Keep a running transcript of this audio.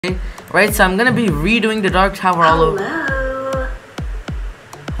Right, so I'm gonna be redoing the Dark Tower all over.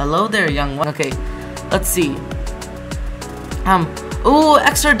 Hello there, young one. Okay, let's see. Ooh,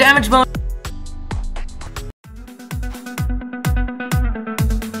 extra damage bonus.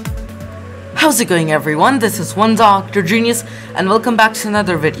 How's it going, everyone? This is one Dr. Genius, and welcome back to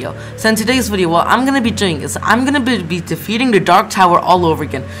another video. So in today's video, what I'm gonna be doing is I'm gonna be defeating the Dark Tower all over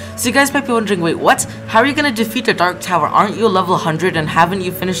again. So you guys might be wondering, wait, what? How are you gonna defeat the Dark Tower? Aren't you level 100 and haven't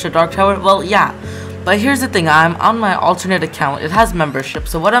you finished the Dark Tower? Well, yeah. But here's the thing, I'm on my alternate account. It has membership.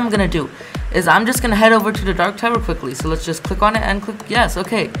 So what I'm gonna do is I'm just gonna head over to the Dark Tower quickly. So let's just click on it and click yes.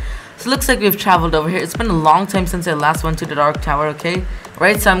 Okay. So it looks like we've traveled over here. It's been a long time since I last went to the Dark Tower, okay?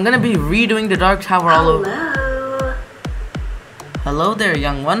 Right, so I'm gonna be redoing the Dark Tower all over. Hello there,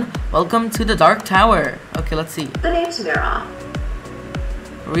 young one. Welcome to the Dark Tower. Okay, let's see. The name's Mira.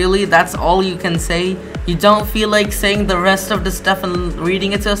 Really? That's all you can say? You don't feel like saying the rest of the stuff and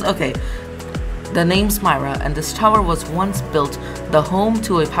reading it to us? Okay. The name's Mira, and this tower was once built, the home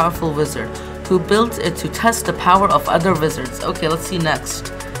to a powerful wizard, who built it to test the power of other wizards. Okay, let's see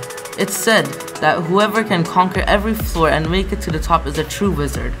next. It's said that whoever can conquer every floor and make it to the top is a true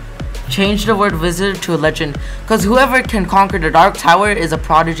wizard. Change the word wizard to a legend, because whoever can conquer the Dark Tower is a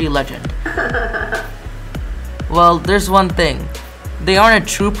prodigy legend. Well, there's one thing. They aren't a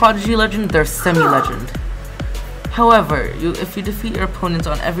true prodigy legend, they're semi-legend. However, if you defeat your opponent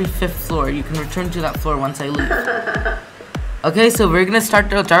on every 5th floor, you can return to that floor once I leave. Okay, so we're gonna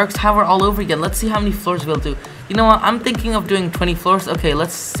start the Dark Tower all over again. Let's see how many floors we'll do. You know what? I'm thinking of doing 20 floors. Okay,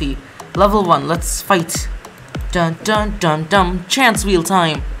 let's see. Level 1, let's fight. Dun dun dun dun. Chance wheel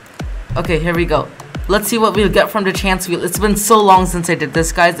time. Okay, here we go. Let's see what we'll get from the chance wheel. It's been so long since I did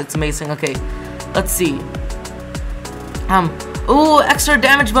this, guys. It's amazing. Okay, let's see. Ooh, extra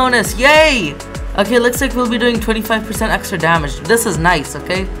damage bonus. Yay! Okay, looks like we'll be doing 25% extra damage. This is nice,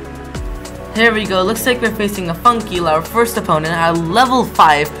 okay? Here we go. Looks like we're facing a Funky, our first opponent at level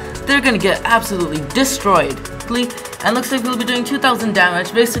 5. They're gonna get absolutely destroyed. And looks like we'll be doing 2000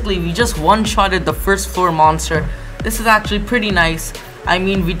 damage. Basically, we just one-shotted the first floor monster. This is actually pretty nice. I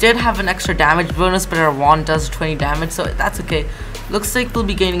mean, we did have an extra damage bonus, but our wand does 20 damage, so that's okay. Looks like we'll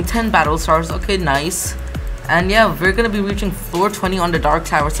be gaining 10 battle stars. Okay, nice. And yeah, we're gonna be reaching floor 20 on the Dark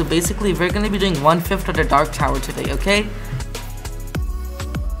Tower. So basically, we're gonna be doing 1/5 of the Dark Tower today, okay?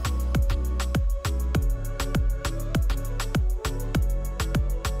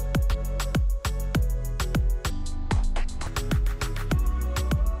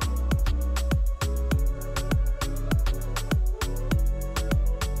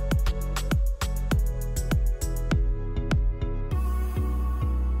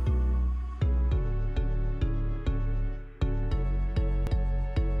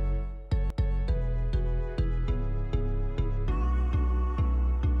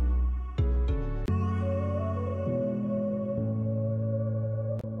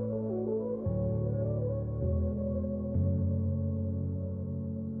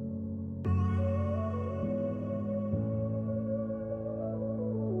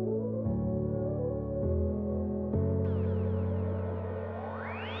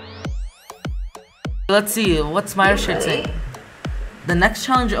 Let's see, what's Mira Shade saying? The next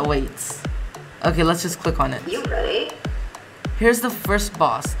challenge awaits. Okay, let's just click on it. You ready? Here's the first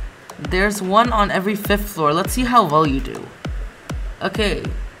boss. There's one on every 5th floor. Let's see how well you do. Okay.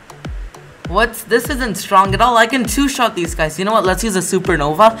 This isn't strong at all. I can 2-shot these guys. You know what? Let's use a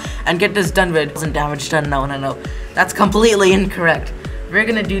supernova and get this done with 2,000 damage done. No. That's completely incorrect. We're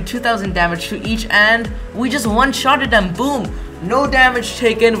gonna do 2000 damage to each, and we just one-shotted them. Boom! No damage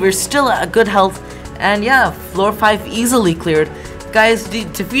taken. We're still at good health. And yeah, floor 5 easily cleared. Guys,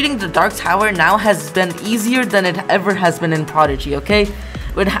 defeating the Dark Tower now has been easier than it ever has been in Prodigy, okay?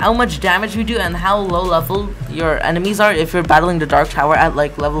 With how much damage we do and how low level your enemies are, if you're battling the Dark Tower at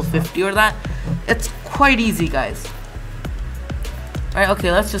like level 50 or that, it's quite easy, guys. Alright,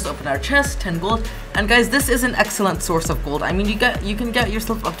 okay, let's just open our chest, 10 gold. And guys, this is an excellent source of gold. I mean, you can get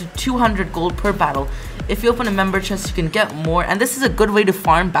yourself up to 200 gold per battle. If you open a member chest, you can get more, and this is a good way to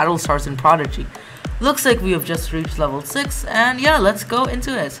farm battle stars in Prodigy. Looks like we have just reached level 6, and yeah, let's go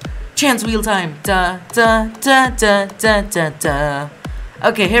into it. Chance wheel time. Da da da da da da da.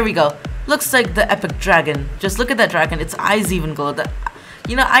 Okay, here we go. Looks like the epic dragon. Just look at that dragon. Its eyes even glow.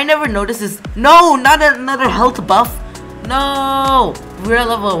 You know, I never noticed this. No, not another health buff. No, we're at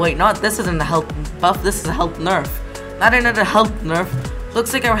level. Wait, this isn't a health buff. This is a health nerf. Not another health nerf.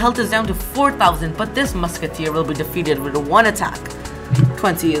 Looks like our health is down to 4,000, but this musketeer will be defeated with one attack.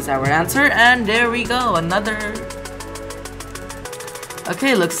 20 is our answer, and there we go, another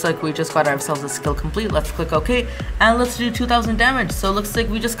Okay, looks like we just got ourselves a skill complete. Let's click OK, and let's do 2000 damage. So looks like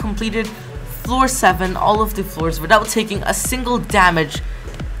we just completed floor 7, all of the floors, without taking a single damage.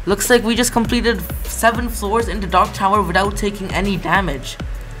 Looks like we just completed 7 floors in the Dark Tower without taking any damage.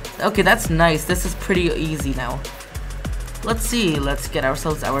 Okay, that's nice. This is pretty easy now. Let's see. Let's get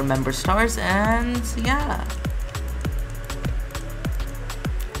ourselves our member stars, and yeah.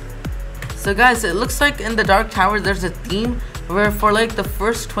 So guys, it looks like in the Dark Tower there's a theme where for like the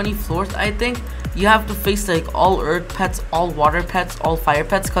first 20 floors, I think, you have to face like all earth pets, all water pets, all fire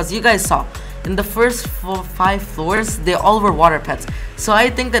pets, because you guys saw in the first 5 floors they all were water pets. So I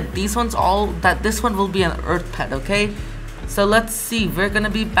think that this one will be an earth pet. Okay, so let's see. We're gonna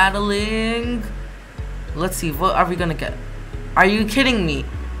be battling, let's see, what are we gonna get? Are you kidding me?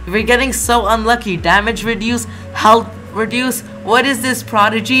 We're getting so unlucky. Damage reduce, health reduce. What is this,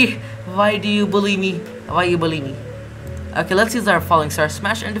 Prodigy? Why do you bully me? Why you bully me? Okay, let's use our falling star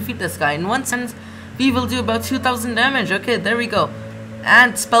smash and defeat this guy. In one sense, we will do about 2000 damage. Okay, there we go.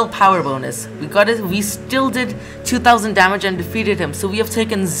 And spell power bonus. We got it. We still did 2000 damage and defeated him. So we have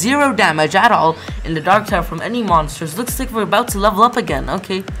taken 0 damage at all in the Dark Tower from any monsters. Looks like we're about to level up again.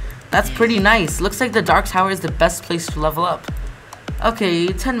 Okay, that's pretty nice. Looks like the Dark Tower is the best place to level up. Okay,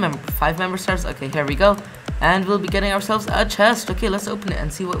 5 member stars. Okay, here we go. And we'll be getting ourselves a chest. Okay, let's open it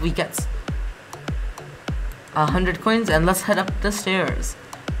and see what we get. 100 coins, and let's head up the stairs.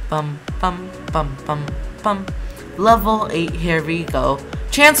 Bum bum bum bum bum. Level 8, here we go.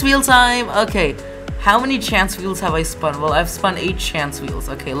 Chance wheel time. Okay, how many chance wheels have I spun? Well, I've spun 8 chance wheels.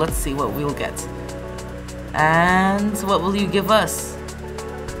 Okay, let's see what we'll get. And what will you give us?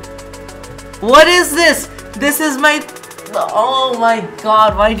 What is this? This is my... Oh my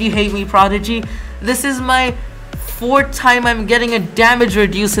god, why do you hate me, Prodigy? This is my 4th time I'm getting a damage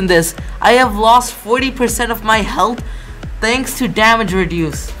reduce in this. I have lost 40% of my health thanks to damage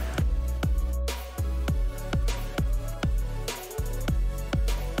reduce.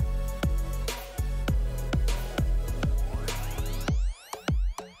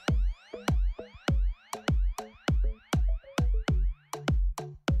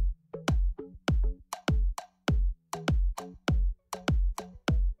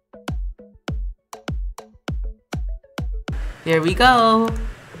 Here we go.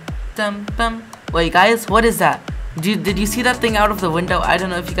 Dum bum. Wait, guys, what is that? Did you see that thing out of the window? I don't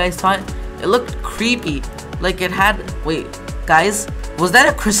know if you guys saw it. It looked creepy. Like it had... Wait, guys, was that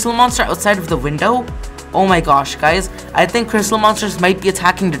a crystal monster outside of the window? Oh my gosh, guys. I think crystal monsters might be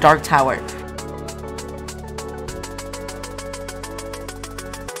attacking the Dark Tower.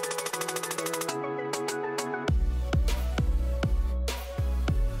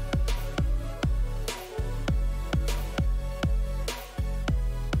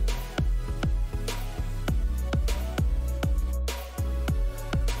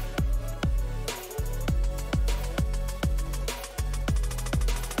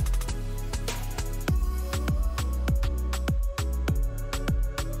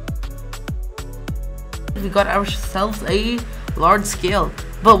 We got ourselves a large scale.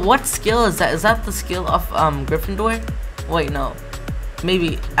 But what skill is that? Is that the skill of Gryffindor? Wait, no.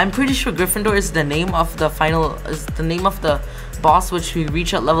 Maybe. I'm pretty sure Gryffindor is the name of the boss which we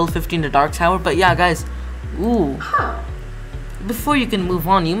reach at level 50 in the Dark Tower. But yeah, guys. Ooh. Before you can move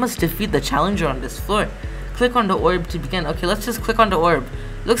on, you must defeat the challenger on this floor. Click on the orb to begin. Okay, let's just click on the orb.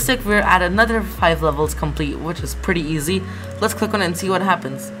 Looks like we're at another 5 levels complete, which is pretty easy. Let's click on it and see what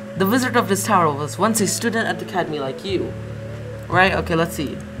happens. The wizard of this tower was once a student at the academy like you. Right? Okay, let's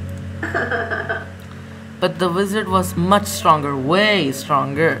see. But the wizard was much stronger, way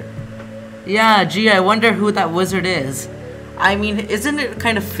stronger. Yeah, gee, I wonder who that wizard is. I mean, isn't it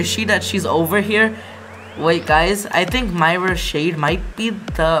kind of fishy that she's over here? Wait, guys, I think Mira Shade might be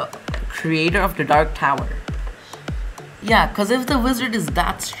the creator of the Dark Tower. Yeah, because if the wizard is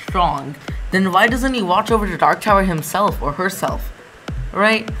that strong, then why doesn't he watch over the Dark Tower himself or herself?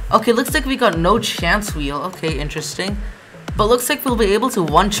 Right? Okay, looks like we got no chance wheel. Okay, interesting. But looks like we'll be able to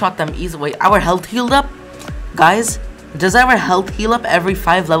one-shot them easily. Wait, our health healed up? Guys, does our health heal up every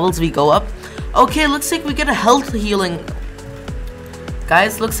 5 levels we go up? Okay, looks like we get a health healing.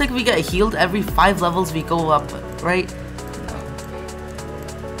 Guys, looks like we get healed every 5 levels we go up, right?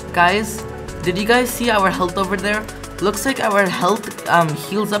 Guys, did you guys see our health over there? Looks like our health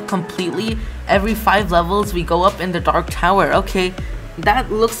heals up completely every 5 levels we go up in the Dark Tower. Okay,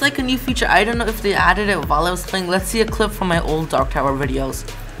 that looks like a new feature. I don't know if they added it while I was playing. Let's see a clip from my old Dark Tower videos.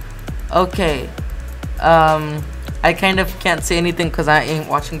 Okay, I kind of can't say anything because I ain't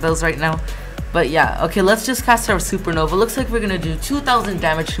watching those right now. But yeah, okay, let's just cast our supernova. Looks like we're gonna do 2000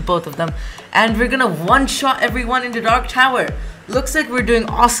 damage to both of them, and we're gonna one-shot everyone in the Dark Tower. Looks like we're doing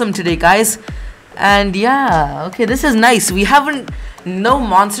awesome today, guys. And yeah, okay, this is nice. No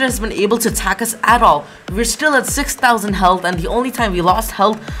monster has been able to attack us at all. We're still at 6,000 health, and the only time we lost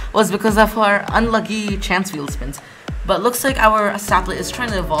health was because of our unlucky chance wheel spins. But looks like our sapling is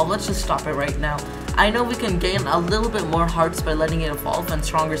trying to evolve. Let's just stop it right now. I know we can gain a little bit more hearts by letting it evolve and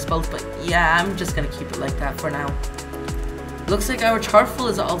stronger spells, but yeah, I'm just gonna keep it like that for now. Looks like our Charful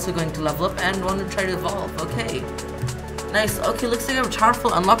is also going to level up and want to try to evolve. Okay. Nice. Okay, looks like our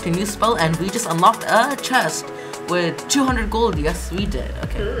Charful unlocked a new spell, and we just unlocked a chest with 200 gold. Yes, we did.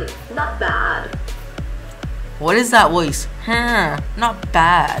 Okay. Not bad. What is that voice? Not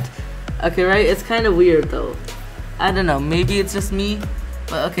bad. Okay, right? It's kind of weird though. I don't know. Maybe it's just me.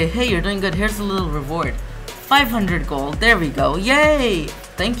 But okay, hey, you're doing good. Here's a little reward. 500 gold. There we go. Yay!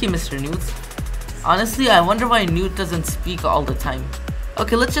 Thank you, Mr. Newt. Honestly, I wonder why Newt doesn't speak all the time.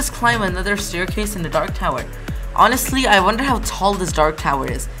 Okay, let's just climb another staircase in the Dark Tower. Honestly, I wonder how tall this Dark Tower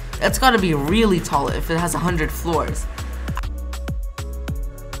is. It's gotta be really tall if it has 100 floors.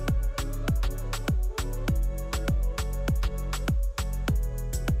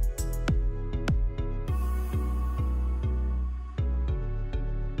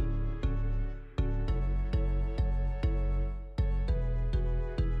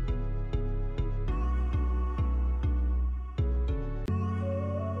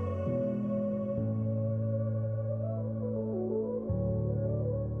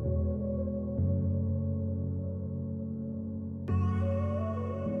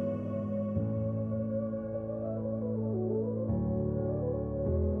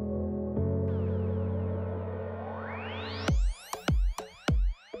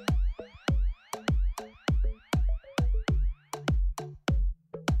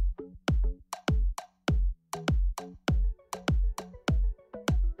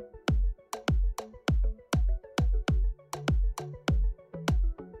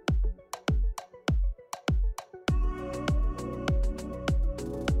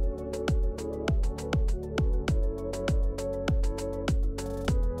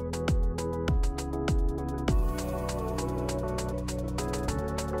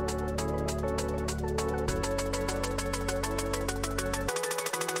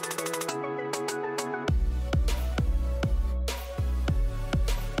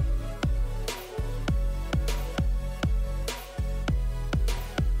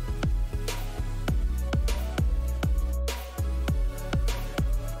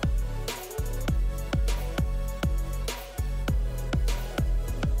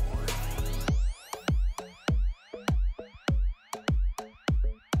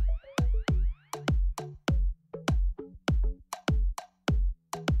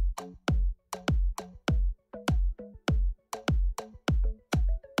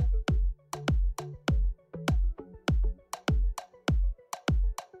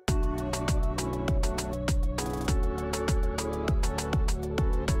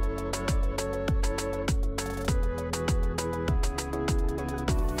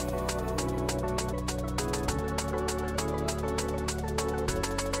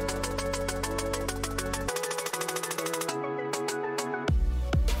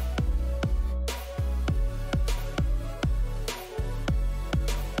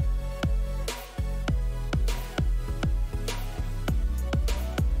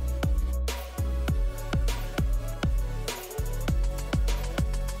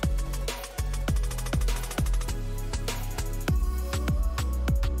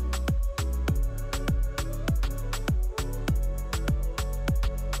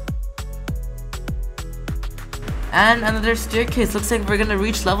 And another staircase. Looks like we're gonna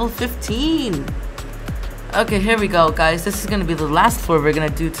reach level 15. Okay, here we go, guys. This is gonna be the last floor we're gonna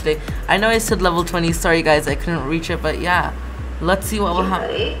do today. I know I said level 20. Sorry, guys, I couldn't reach it, but yeah. Let's see what will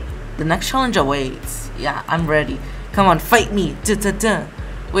happen. The next challenge awaits. Yeah, I'm ready. Come on, fight me.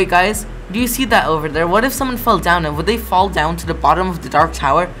 Wait, guys, do you see that over there? What if someone fell down, and would they fall down to the bottom of the Dark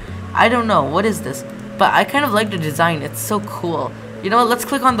Tower? I don't know. What is this? But I kind of like the design. It's so cool. You know what? Let's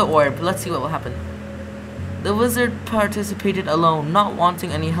click on the orb. Let's see what will happen. The wizard participated alone, not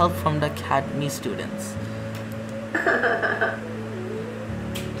wanting any help from the academy students.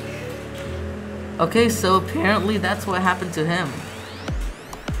 Okay, so apparently that's what happened to him.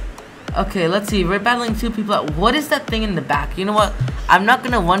 Okay, let's see. We're battling two people. What is that thing in the back? You know what? I'm not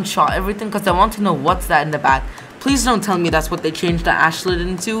gonna one-shot everything because I want to know what's that in the back. Please don't tell me that's what they changed the Ashlet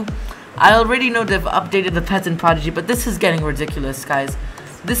into. I already know they've updated the pets in Prodigy, but this is getting ridiculous, guys.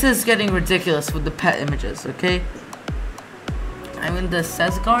 This is getting ridiculous with the pet images, okay? I'm in the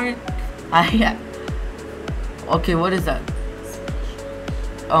Sesgard. Yeah. Okay, what is that?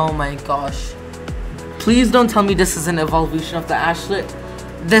 Oh my gosh. Please don't tell me this is an evolution of the ashlet.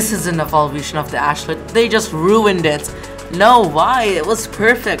 This is an evolution of the ashlet. They just ruined it. No, why? It was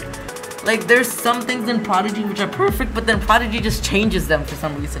perfect. Like, there's some things in Prodigy which are perfect, but then Prodigy just changes them for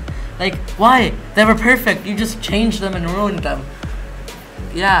some reason. Like, why? They were perfect. You just changed them and ruined them.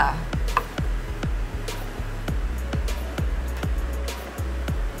 Yeah.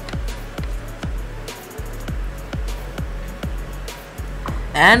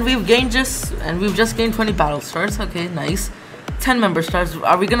 And we've just gained 20 battle stars. Okay, nice. 10 member stars.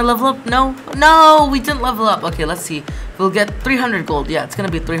 Are we gonna level up? No, we didn't level up. Okay, let's see. We'll get 300 gold. Yeah, it's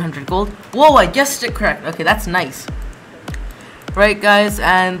gonna be 300 gold. Whoa, I guessed it correct. Okay, that's nice. Right, guys,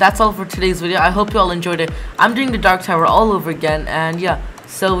 and that's all for today's video. I hope you all enjoyed it. I'm doing the Dark Tower all over again, and yeah.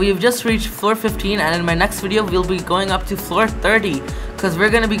 So we've just reached floor 15, and in my next video, we'll be going up to floor 30, because we're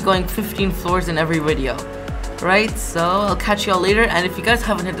gonna be going 15 floors in every video. Right, so I'll catch you all later, and if you guys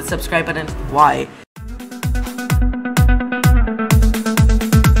haven't hit the subscribe button, why?